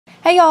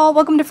Hey y'all,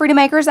 welcome to Freedom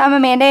Acres. I'm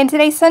Amanda, and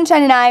today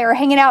Sunshine and I are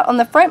hanging out on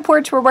the front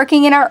porch. We're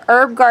working in our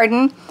herb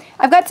garden.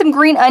 I've got some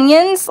green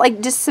onions,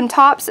 like just some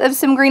tops of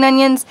some green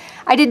onions.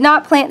 I did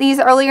not plant these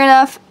earlier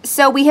enough,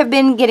 so we have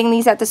been getting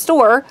these at the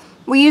store.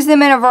 We use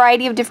them in a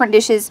variety of different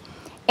dishes.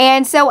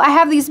 And so I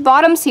have these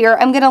bottoms here.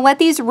 I'm going to let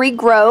these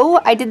regrow.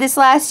 I did this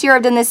last year.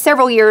 I've done this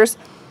several years.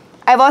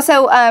 I've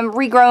also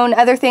regrown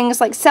other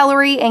things like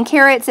celery and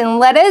carrots and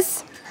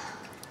lettuce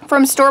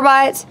from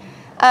store-bought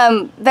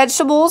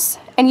vegetables,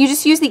 and you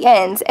just use the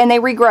ends and they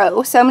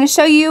regrow. So I'm going to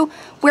show you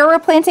where we're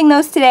planting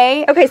those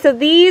today. Okay, so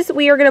these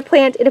we are going to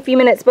plant in a few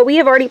minutes, but we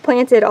have already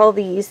planted all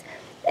these.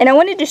 And I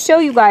wanted to show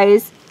you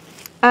guys,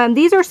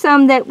 these are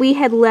some that we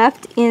had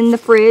left in the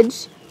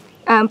fridge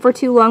for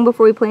too long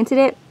before we planted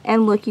it.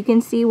 And look, you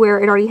can see where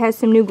it already has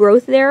some new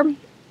growth there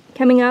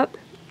coming up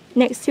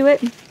next to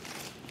it.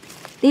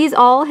 These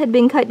all had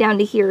been cut down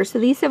to here, so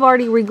these have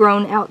already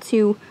regrown out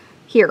to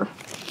here.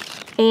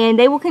 And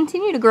they will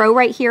continue to grow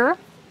right here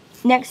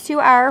next to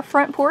our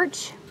front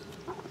porch.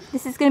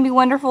 This is going to be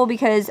wonderful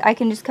because I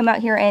can just come out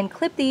here and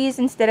clip these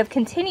instead of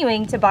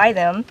continuing to buy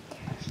them.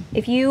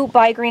 If you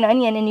buy green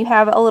onion and you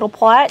have a little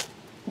plot,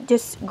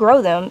 just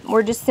grow them.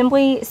 We're just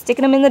simply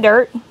sticking them in the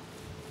dirt.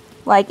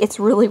 Like, it's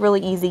really,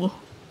 really easy.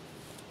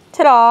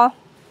 Ta-da!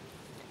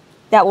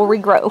 That will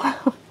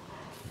regrow.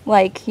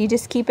 Like, you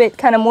just keep it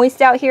kind of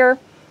moist out here,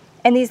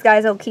 and these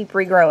guys will keep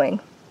regrowing.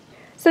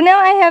 So now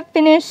I have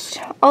finished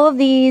all of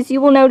these.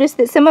 You will notice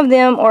that some of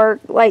them are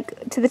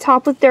like to the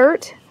top with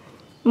dirt.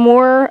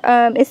 More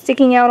is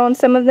sticking out on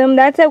some of them.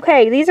 That's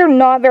okay. These are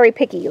not very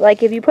picky.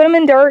 Like, if you put them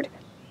in dirt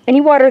and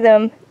you water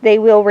them, they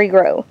will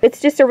regrow. It's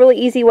just a really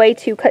easy way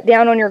to cut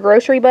down on your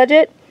grocery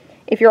budget.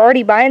 If you're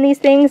already buying these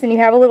things and you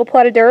have a little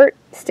plot of dirt,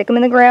 stick them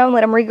in the ground,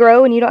 let them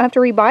regrow, and you don't have to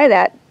rebuy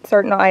that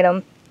certain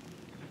item.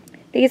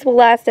 These will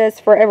last us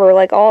forever.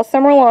 Like, all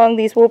summer long,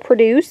 these will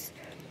produce.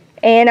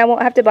 And I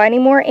won't have to buy any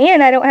more,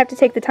 and I don't have to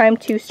take the time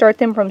to start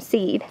them from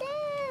seed.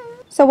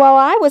 So while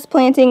I was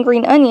planting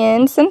green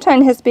onion,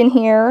 Sunshine has been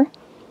here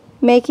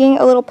making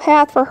a little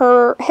path for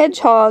her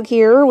hedgehog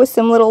here with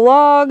some little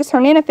logs. Her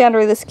Nana found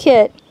her this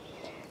kit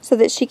so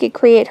that she could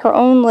create her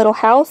own little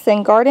house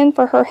and garden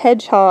for her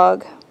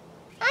hedgehog.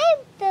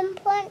 I've been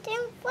planting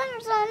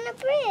flowers on the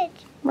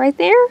bridge. Right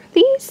there?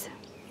 These?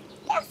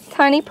 Yes.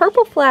 Tiny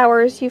purple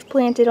flowers you've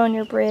planted on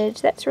your bridge.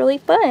 That's really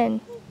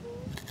fun.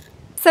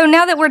 So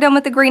now that we're done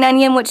with the green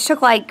onion, which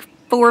took like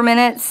 4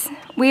 minutes,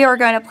 we are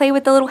going to play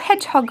with the little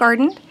hedgehog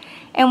garden,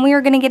 and we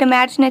are going to get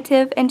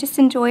imaginative and just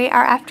enjoy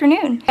our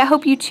afternoon. I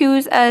hope you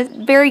choose a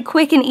very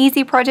quick and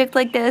easy project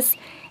like this.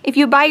 If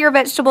you buy your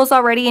vegetables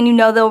already and you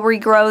know they'll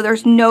regrow,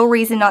 there's no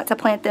reason not to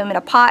plant them in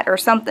a pot or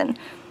something.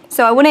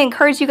 So I want to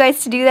encourage you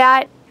guys to do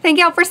that. Thank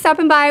y'all for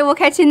stopping by. We'll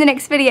catch you in the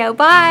next video.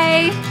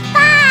 Bye!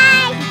 Bye!